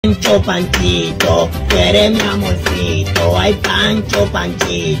Pancho, Panchito, tú eres mi amorcito. Ay, Pancho,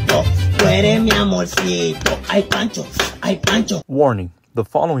 Panchito, tú eres mi amorcito. Ay, Pancho, ay, Pancho. Warning, the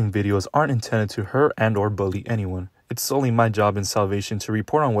following videos aren't intended to hurt and or bully anyone. It's solely my job in salvation to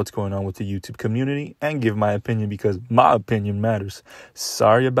report on what's going on with the YouTube community and give my opinion because my opinion matters.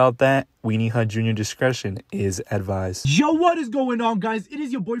 Sorry about that. Weenie Hut Jr. discretion is advised. Yo, what is going on, guys? It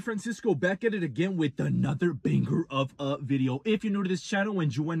is your boy Francisco back at it again with another banger of a video. If you're new to this channel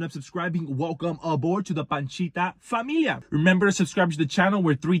and you end up subscribing, welcome aboard to the Panchita Familia. Remember to subscribe to the channel.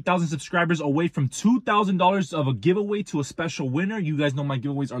 We're 3,000 subscribers away from $2,000 of a giveaway to a special winner. You guys know my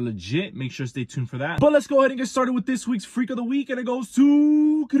giveaways are legit. Make sure to stay tuned for that. But let's go ahead and get started with this week's Freak of the Week, and it goes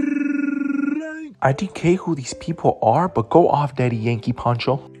to... I DK who these people are, but go off, Daddy Yankee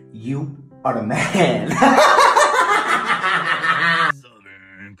Pancho. You are the man.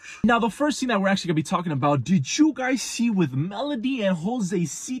 Now, the first thing that we're actually going to be talking about, did you guys see with Melody and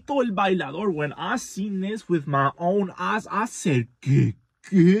Josecito el Bailador? When I seen this with my own eyes, I said, ¿qué?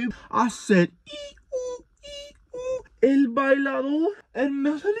 I said, el Bailador and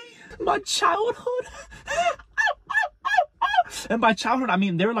Melody, my childhood. And by childhood, I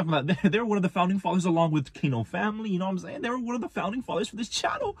mean, they were one of the founding fathers along with Kino Family, you know what I'm saying? They were one of the founding fathers for this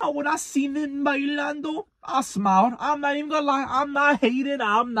channel. And when I seen them bailando, I smiled. I'm not even gonna lie, I'm not hating,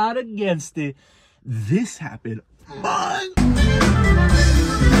 I'm not against it. This happened.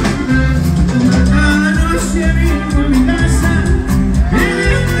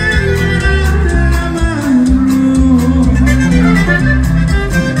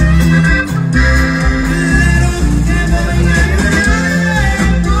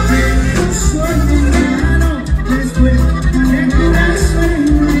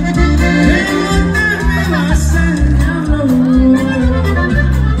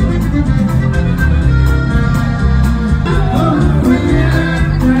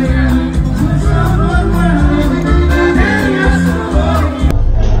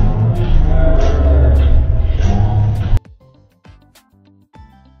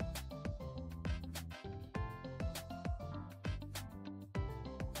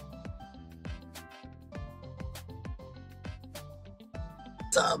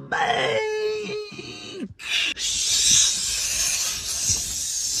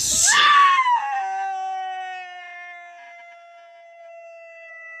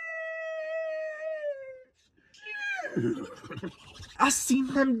 I seen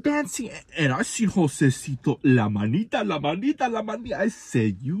them dancing, and I seen Josecito, la manita. I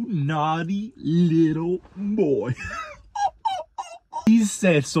said, you naughty little boy. He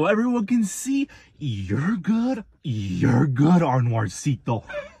said, so everyone can see, you're good, Arnoircito.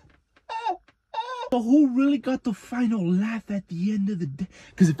 So who really got the final laugh at the end of the day?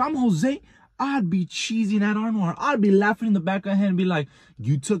 Because if I'm Jose, I'd be cheesing at Arnoir. I'd be laughing in the back of my head and be like,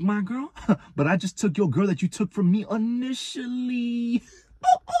 you took my girl, but I just took your girl that you took from me initially.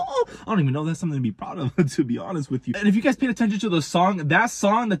 I don't even know if that's something to be proud of, to be honest with you. And if you guys paid attention to the song, that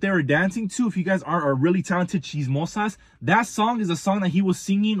song that they were dancing to, if you guys are really talented chismosas, that song is a song that he was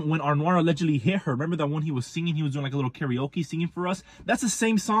singing when Arnoir allegedly hit her. Remember that one he was singing? He was doing like a little karaoke singing for us. That's the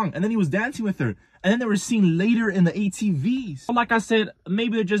same song. And then he was dancing with her. And then they were seen later in the ATVs. Like I said,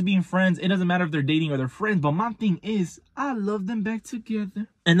 maybe they're just being friends. It doesn't matter if they're dating or they're friends. But my thing is, I love them back together.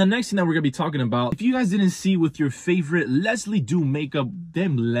 And the next thing that we're going to be talking about, if you guys didn't see with your favorite Lesdomakeup,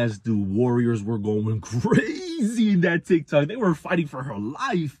 them Lesdo warriors were going crazy in that TikTok. They were fighting for her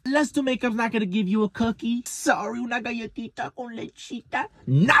life. Lesdomakeup's not going to give you a cookie. Sorry, una galletita con lechita.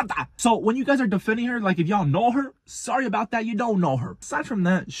 Nada. So when you guys are defending her, like if y'all know her, sorry about that, you don't know her. Aside from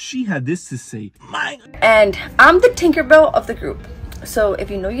that, she had this to say. And I'm the Tinkerbell of the group. So if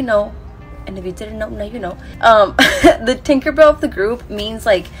you know, you know. And if you didn't know, now you know. The Tinkerbell of the group means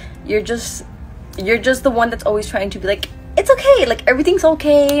like you're just the one that's always trying to be like, it's okay, like everything's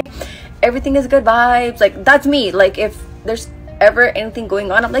okay, everything is good vibes. Like that's me. Like if there's ever anything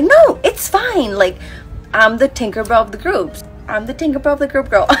going on, I'm like, no, it's fine. Like I'm the Tinkerbell of the group. I'm the Tinkerbell of the group,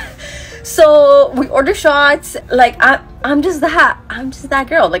 girl. So we order shots. Like I'm just that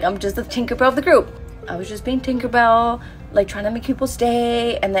girl. Like I'm just the Tinkerbell of the group. I was just being Tinkerbell, like trying to make people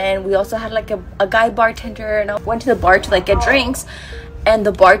stay. And then we also had like a guy bartender, and I went to the bar to like get drinks, and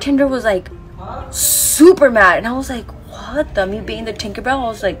the bartender was like super mad, and I was like, what? Me being the Tinkerbell, I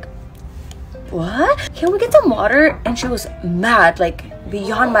was like, what? Can we get some water? And she was mad, like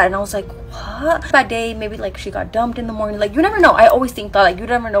beyond mad. And I was like, what? Bad day, maybe like she got dumped in the morning. Like you never know. I always think that like you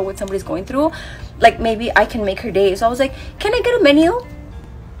never know what somebody's going through. Like maybe I can make her day. So I was like, can I get a menu?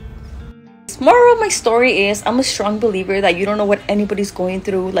 Moral of my story is I'm a strong believer that you don't know what anybody's going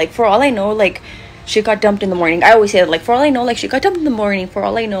through. Like for all I know, like she got dumped in the morning. I always say that, like, for all I know, like, she got dumped in the morning. For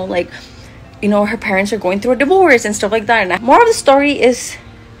all I know, like, you know, her parents are going through a divorce and stuff like that. And more of the story is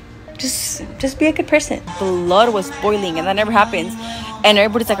just be a good person. Blood was boiling, and that never happens. And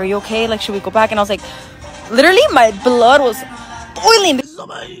everybody's like, are you okay? Like, should we go back? And I was like, literally, my blood was boiling.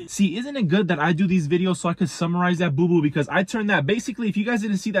 See, isn't it good that I do these videos so I could summarize that boo-boo? Because I turned that, basically, if you guys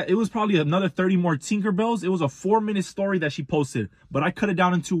didn't see that, it was probably another 30 more Tinkerbells. It was a 4-minute story that she posted, but I cut it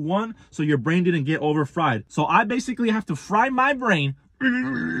down into one so your brain didn't get over fried. So I basically have to fry my brain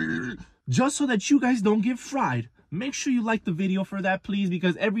just so that you guys don't get fried. Make sure you like the video for that, please,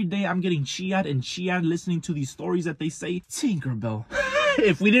 because every day I'm getting chiad and chiad listening to these stories that they say, Tinkerbell.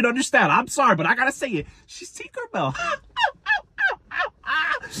 If we didn't understand, I'm sorry, but I gotta say it. She's Tinkerbell.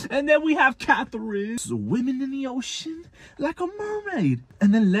 And then we have Catherine swimming in the ocean like a mermaid.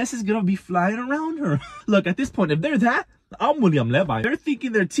 And then Les is gonna be flying around her. Look, at this point, if they're that, I'm William Levi. They're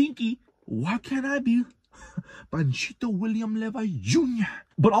thinking they're Tinky. What can I be? Panchito William Levi Jr.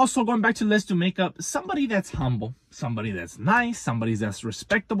 But also going back to Lesdomakeup, somebody that's humble, somebody that's nice, somebody that's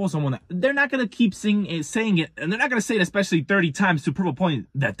respectable, someone that they're not going to keep saying it, and they're not going to say it especially 30 times to prove a point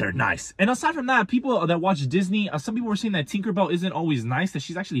that they're nice. And aside from that, people that watch Disney, some people were saying that Tinkerbell isn't always nice, that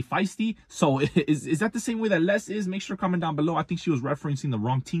she's actually feisty. So is that the same way that Les is? Make sure to comment down below. I think she was referencing the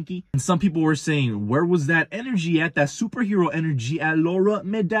wrong Tinky. And some people were saying, where was that energy at, that superhero energy at Laura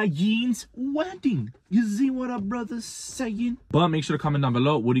Medellin's wedding? You see what a brother's saying? But make sure to comment down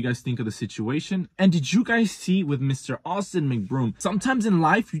below. What do you guys think of the situation? And did you guys see with Mr. Austin McBroom? Sometimes in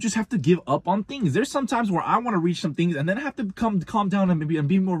life, you just have to give up on things. There's some times where I want to reach some things and then I have to calm down and maybe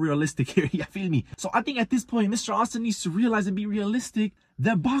be more realistic here. You feel me? So I think at this point, Mr. Austin needs to realize and be realistic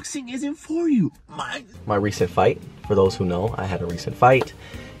that boxing isn't for you. My recent fight, for those who know, I had a recent fight.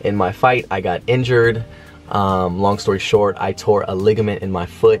 In my fight, I got injured. Long story short, I tore a ligament in my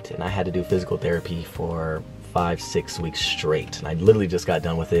foot and I had to do physical therapy for 5-6 weeks straight. And I literally just got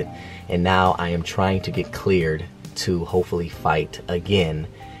done with it. And now I am trying to get cleared to hopefully fight again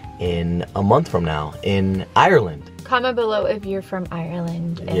in a month from now in Ireland. Comment below if you're from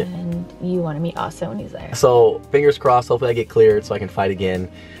Ireland and you want to meet Austin when he's there. So fingers crossed, hopefully I get cleared so I can fight again.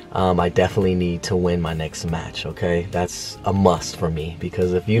 I definitely need to win my next match, okay? That's a must for me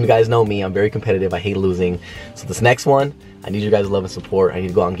because if you guys know me, I'm very competitive. I hate losing. So this next one, I need your guys' love and support. I need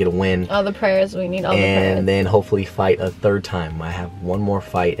to go out and get a win. All the prayers, we need all the prayers. And then hopefully fight a third time. I have one more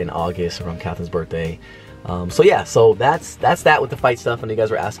fight in August around Catherine's birthday. So yeah, so that's that with the fight stuff. And you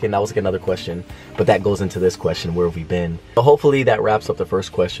guys were asking, that was like another question, but that goes into this question, where have we been? So hopefully that wraps up the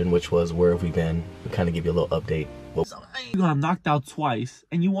first question, which was where have we been? We kind of give you a little update. You got knocked out twice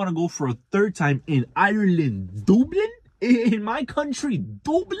and you want to go for a third time in Ireland, Dublin? In my country,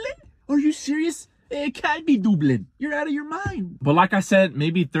 Dublin? Are you serious? It can't be Dublin. You're out of your mind. But like I said,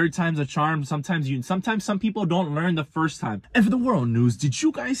 maybe third time's a charm. Sometimes some people don't learn the first time. And for the world news, did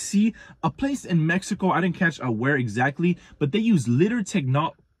you guys see a place in Mexico? I didn't catch where exactly, but they use lidar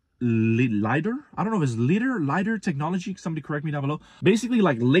technology. LiDAR? I don't know if it's LiDAR technology. Somebody correct me down below. Basically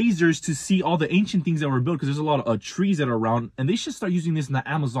like lasers to see all the ancient things that were built, because there's a lot of trees that are around, and they should start using this in the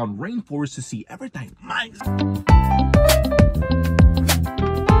Amazon rainforest to see everything.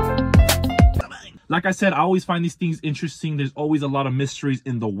 Like I said, I always find these things interesting. There's always a lot of mysteries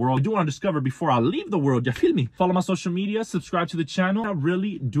in the world I do want to discover before I leave the world. You feel me? Follow my social media, subscribe to the channel. I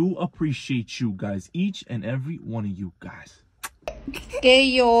really do appreciate you guys, each and every one of you guys.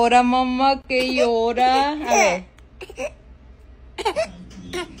 Que llora, mamá, que llora. A ver.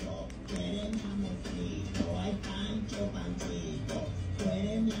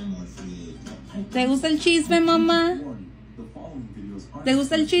 ¿Te gusta el chisme, mamá? ¿Te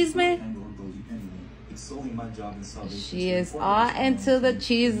gusta el chisme? She is all into the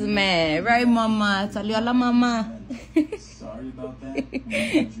chisme. Right, mamá? Salió a la mamá. Sorry about that.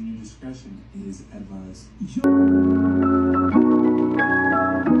 Junior discretion is advised.